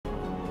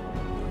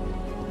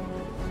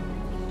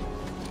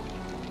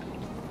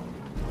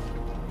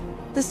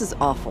This is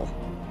awful.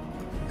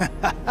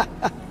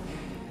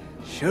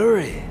 Sure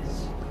is.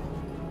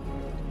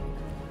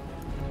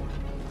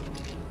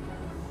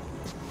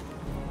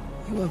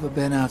 You ever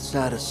been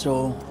outside of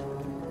Seoul?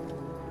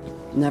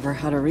 Never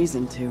had a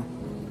reason to.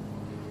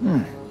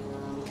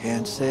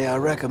 Can't say I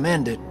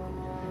recommend it.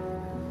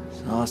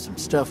 Saw some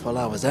stuff while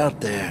I was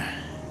out there.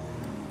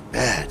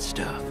 Bad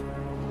stuff.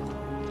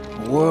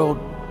 A world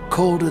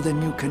colder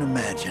than you can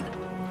imagine.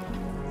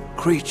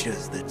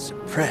 Creatures that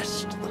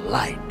suppressed the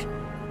light.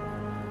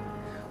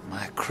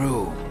 My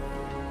crew.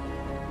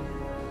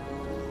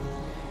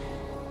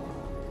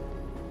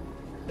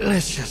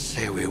 Let's just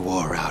say we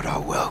wore out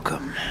our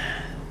welcome.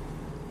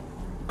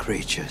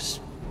 Creatures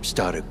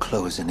started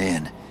closing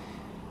in.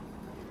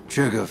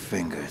 Trigger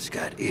fingers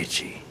got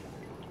itchy.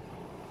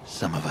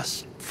 Some of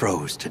us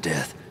froze to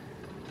death.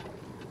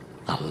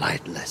 A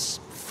lightless,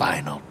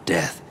 final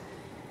death.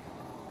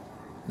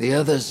 The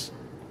others,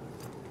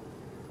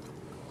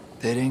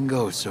 they didn't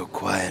go so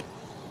quiet.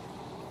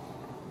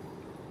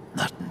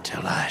 Not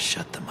until I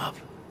shut them up.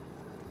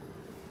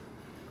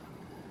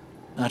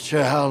 Not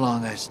sure how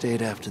long I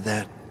stayed after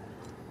that.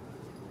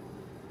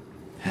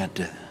 Had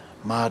to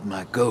mod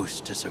my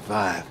ghost to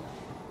survive.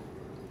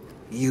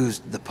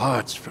 Used the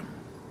parts from...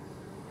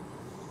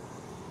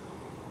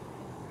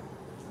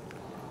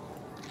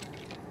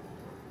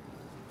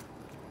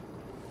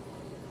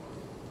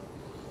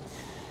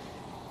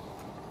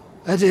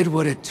 I did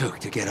what it took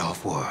to get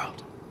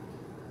off-world.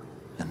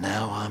 And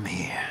now I'm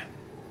here.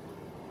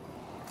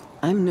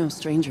 I'm no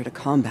stranger to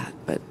combat,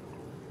 but...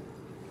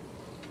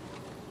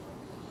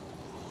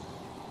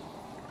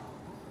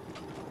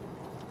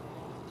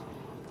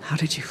 how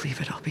did you leave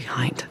it all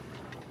behind?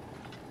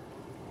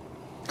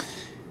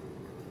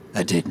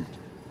 I didn't.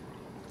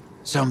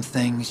 Some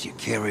things you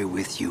carry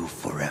with you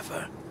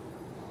forever.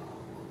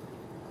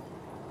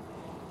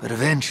 But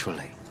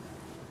eventually,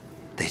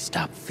 they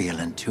stop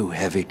feeling too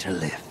heavy to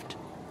lift.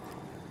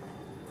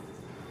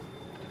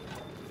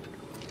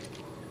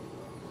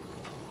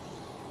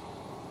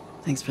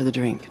 Thanks for the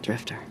drink,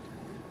 Drifter.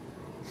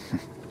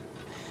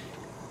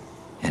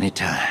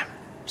 Anytime,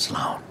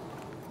 Sloan.